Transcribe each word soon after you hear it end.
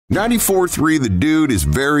94.3 The Dude is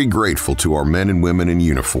very grateful to our men and women in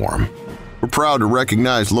uniform. We're proud to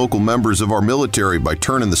recognize local members of our military by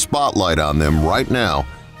turning the spotlight on them right now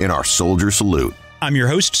in our Soldier Salute. I'm your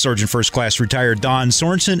host, Sergeant First Class Retired Don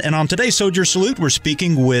Sorensen, and on today's Soldier Salute, we're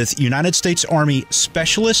speaking with United States Army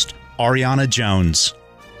Specialist Ariana Jones.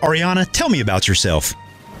 Ariana, tell me about yourself.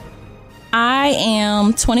 I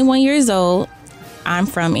am 21 years old. I'm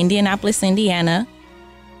from Indianapolis, Indiana.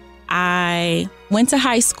 I went to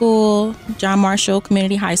high school, John Marshall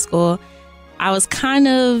Community High School. I was kind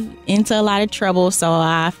of into a lot of trouble, so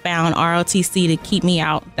I found ROTC to keep me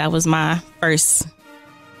out. That was my first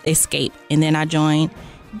escape. And then I joined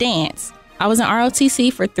dance. I was in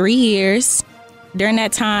ROTC for 3 years. During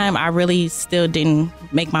that time, I really still didn't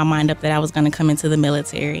make my mind up that I was going to come into the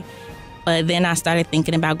military. But then I started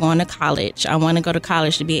thinking about going to college. I want to go to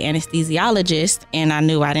college to be an anesthesiologist, and I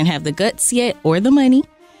knew I didn't have the guts yet or the money.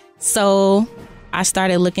 So I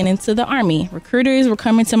started looking into the Army. Recruiters were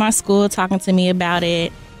coming to my school, talking to me about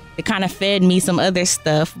it. They kind of fed me some other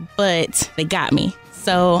stuff, but they got me.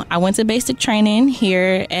 So I went to basic training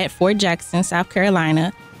here at Fort Jackson, South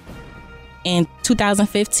Carolina in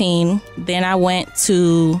 2015. Then I went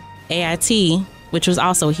to AIT, which was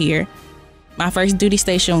also here. My first duty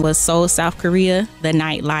station was Seoul, South Korea, the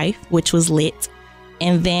nightlife, which was lit.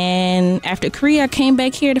 And then after Korea, I came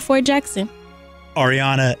back here to Fort Jackson.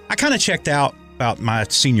 Ariana, I kind of checked out about my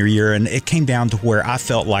senior year, and it came down to where I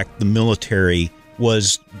felt like the military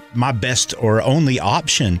was my best or only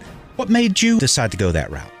option. What made you decide to go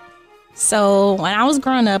that route? So when I was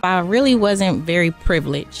growing up, I really wasn't very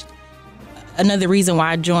privileged. Another reason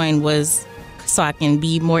why I joined was so I can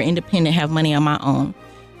be more independent, have money on my own.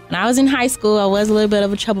 When I was in high school, I was a little bit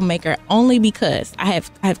of a troublemaker only because I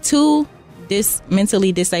have two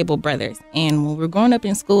mentally disabled brothers. And when we were growing up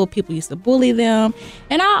in school, people used to bully them.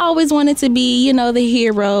 And I always wanted to be, the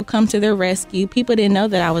hero, come to their rescue. People didn't know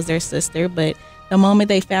that I was their sister, but the moment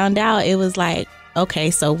they found out, it was like,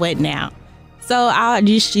 okay, so what now? So I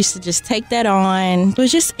used to just take that on. It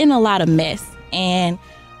was just in a lot of mess. And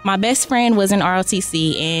my best friend was in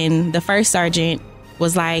ROTC, and the first sergeant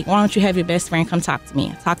was like, why don't you have your best friend come talk to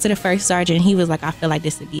me? I talked to the first sergeant. He was like, I feel like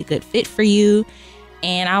this would be a good fit for you.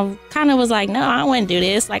 And I kind of was like, no, I don't want to do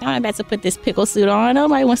this. Like, I'm about to put this pickle suit on.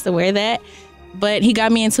 Nobody wants to wear that. But he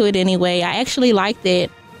got me into it anyway. I actually liked it.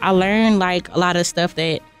 I learned like a lot of stuff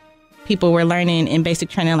that people were learning in basic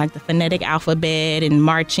training, like the phonetic alphabet and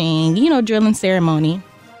marching, drill and ceremony.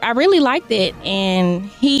 I really liked it. And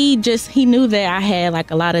he knew that I had like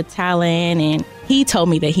a lot of talent, and he told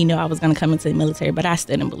me that he knew I was going to come into the military, but I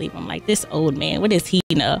still didn't believe him. Like, this old man, what does he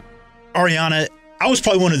know? Ariana, I was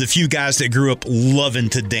probably one of the few guys that grew up loving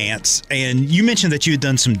to dance. And you mentioned that you had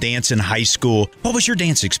done some dance in high school. What was your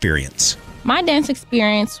dance experience? My dance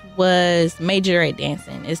experience was majorette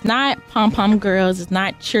dancing. It's not pom-pom girls. It's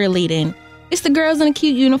not cheerleading. It's the girls in the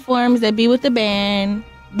cute uniforms that be with the band,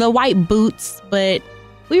 the white boots, but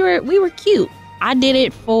we were cute. I did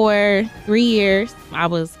it for 3 years. I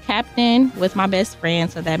was captain with my best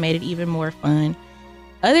friend, so that made it even more fun.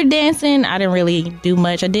 Other dancing, I didn't really do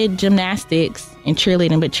much. I did gymnastics and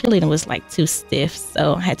cheerleading, but cheerleading was like too stiff,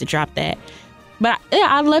 so I had to drop that. But yeah,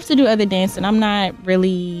 I'd love to do other dancing. I'm not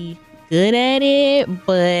really good at it,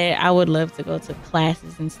 but I would love to go to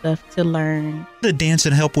classes and stuff to learn. The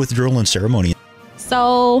dancing help with drill and ceremony.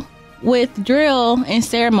 So with drill and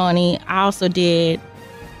ceremony, I also did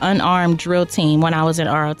unarmed drill team when I was in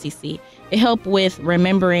ROTC. It helped with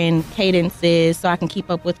remembering cadences so I can keep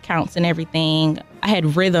up with counts and everything. I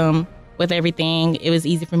had rhythm with everything. It was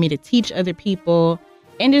easy for me to teach other people,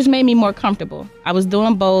 and it just made me more comfortable. I was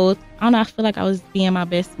doing both. I don't know, I feel like I was being my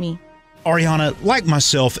best me. Ariana, like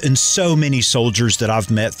myself and so many soldiers that I've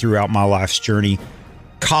met throughout my life's journey,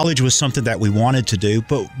 college was something that we wanted to do,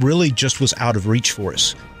 but really just was out of reach for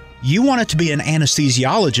us. You wanted to be an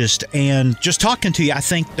anesthesiologist, and just talking to you, I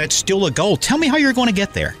think that's still a goal. Tell me how you're going to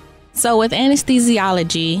get there. So with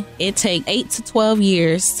anesthesiology, it takes 8 to 12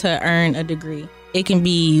 years to earn a degree. It can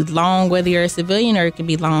be long whether you're a civilian, or it can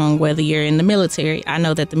be long whether you're in the military. I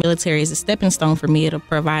know that the military is a stepping stone for me. It'll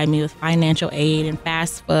provide me with financial aid and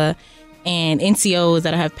FAFSA and NCOs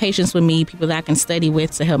that'll have patience with me, people that I can study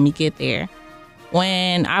with to help me get there.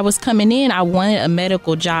 When I was coming in, I wanted a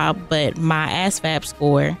medical job, but my ASVAB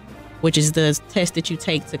score, which is the test that you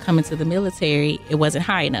take to come into the military, it wasn't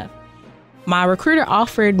high enough. My recruiter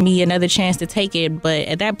offered me another chance to take it, but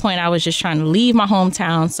at that point I was just trying to leave my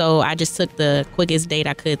hometown, so I just took the quickest date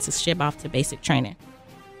I could to ship off to basic training.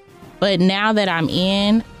 But now that I'm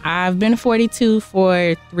in, I've been 42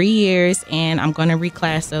 for 3 years, and I'm going to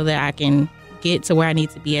reclass so that I can get to where I need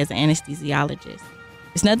to be as an anesthesiologist.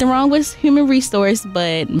 There's nothing wrong with human resource,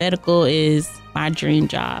 but medical is my dream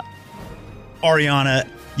job. Ariana,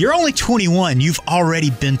 you're only 21. You've already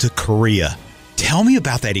been to Korea. Tell me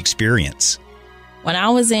about that experience. When I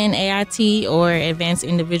was in AIT, or Advanced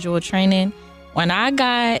Individual Training, when I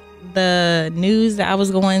got the news that I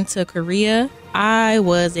was going to Korea, I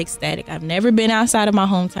was ecstatic. I've never been outside of my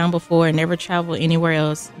hometown before, never traveled anywhere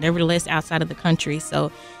else, nevertheless outside of the country.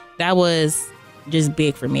 So that was just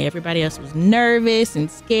big for me. Everybody else was nervous and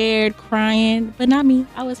scared, crying, but not me.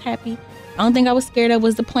 I was happy. The only thing I was scared of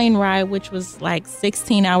was the plane ride, which was like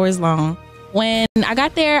 16 hours long. When I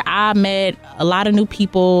got there, I met a lot of new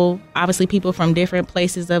people, obviously people from different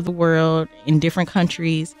places of the world, in different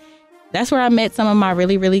countries. That's where I met some of my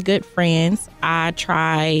really, really good friends. I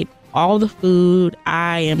tried all the food.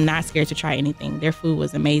 I am not scared to try anything. Their food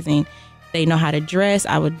was amazing. They know how to dress.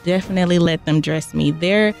 I would definitely let them dress me.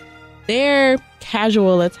 Their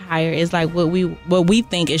casual attire is like what we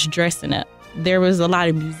think is dressing up. There was a lot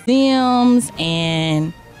of museums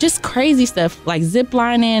and just crazy stuff like zip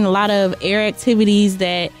lining, a lot of air activities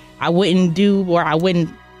that I wouldn't do, or I wouldn't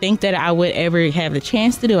think that I would ever have the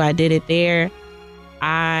chance to do. I did it there.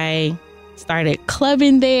 I started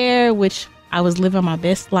clubbing there, which I was living my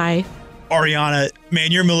best life. Ariana,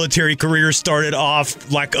 man, your military career started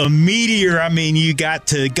off like a meteor. I mean, you got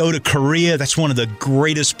to go to Korea. That's one of the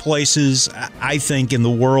greatest places, I think, in the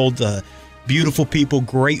world. Beautiful people,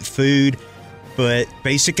 great food. But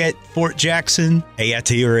basic at Fort Jackson,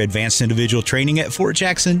 AIT, or Advanced Individual Training at Fort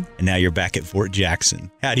Jackson, and now you're back at Fort Jackson.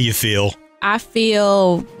 How do you feel? I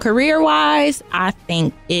feel career-wise, I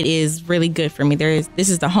think it is really good for me. This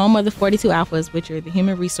is the home of the 42 Alphas, which are the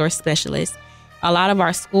human resource specialists. A lot of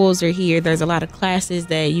our schools are here. There's a lot of classes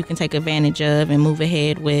that you can take advantage of and move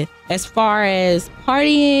ahead with. As far as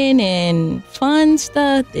partying and fun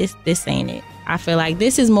stuff, this ain't it. I feel like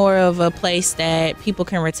this is more of a place that people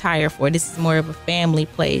can retire for. This is more of a family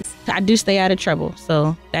place. I do stay out of trouble,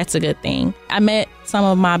 so that's a good thing. I met some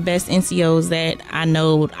of my best NCOs that I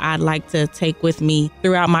know I'd like to take with me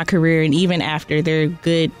throughout my career, and even after. They're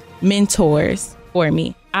good mentors for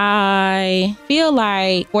me. I feel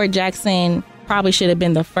like Fort Jackson probably should have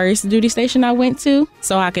been the first duty station I went to,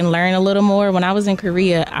 so I can learn a little more. When I was in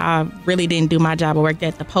Korea, I really didn't do my job. I worked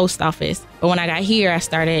at the post office. But when I got here, I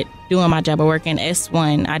started doing my job. I work in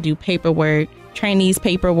S1. I do paperwork, trainees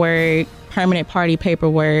paperwork, permanent party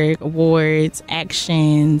paperwork, awards,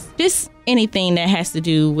 actions, just anything that has to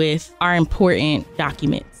do with our important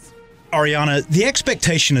documents. Ariana, the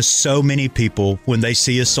expectation of so many people when they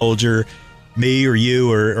see a soldier, me or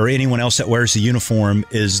you or anyone else that wears the uniform,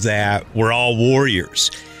 is that we're all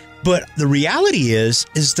warriors. But the reality is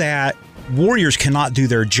that warriors cannot do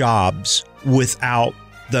their jobs without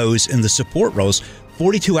those in the support roles.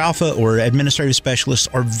 42 Alpha or administrative specialists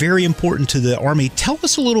are very important to the Army. Tell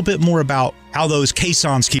us a little bit more about how those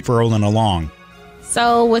caissons keep rolling along.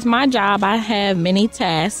 So with my job, I have many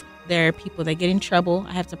tasks. There are people that get in trouble.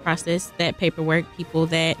 I have to process that paperwork, people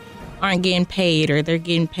that aren't getting paid or they're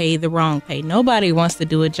getting paid the wrong pay. Nobody wants to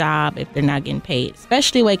do a job if they're not getting paid,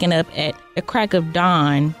 especially waking up at the crack of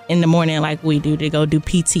dawn in the morning like we do to go do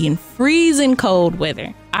PT in freezing cold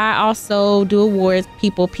weather. I also do awards,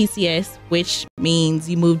 people PCS, which means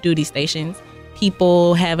you move duty stations.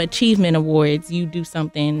 People have achievement awards. You do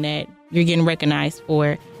something that you're getting recognized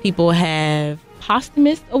for. People have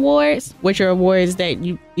posthumous awards, which are awards that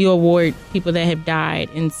you award people that have died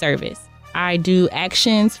in service. I do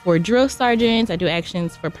actions for drill sergeants. I do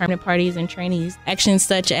actions for permanent parties and trainees. Actions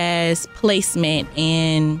such as placement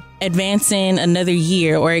and advancing another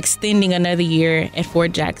year or extending another year at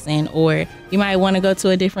Fort Jackson, or you might want to go to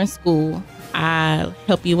a different school. I'll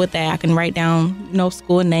help you with that. I can write down,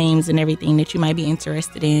 school names and everything that you might be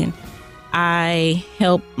interested in. I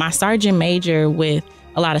help my sergeant major with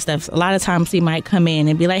a lot of stuff. A lot of times he might come in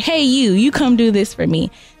and be like, "Hey, you come do this for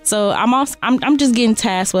me." So I'm just getting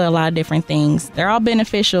tasked with a lot of different things. They're all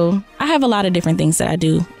beneficial. I have a lot of different things that I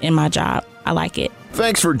do in my job. I like it.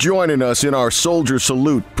 Thanks for joining us in our Soldier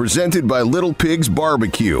Salute, presented by Little Pigs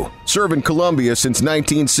Barbecue, serving Columbia since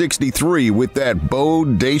 1963 with that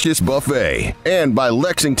bodacious buffet, and by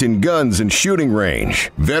Lexington Guns and Shooting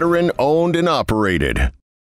Range, veteran owned and operated.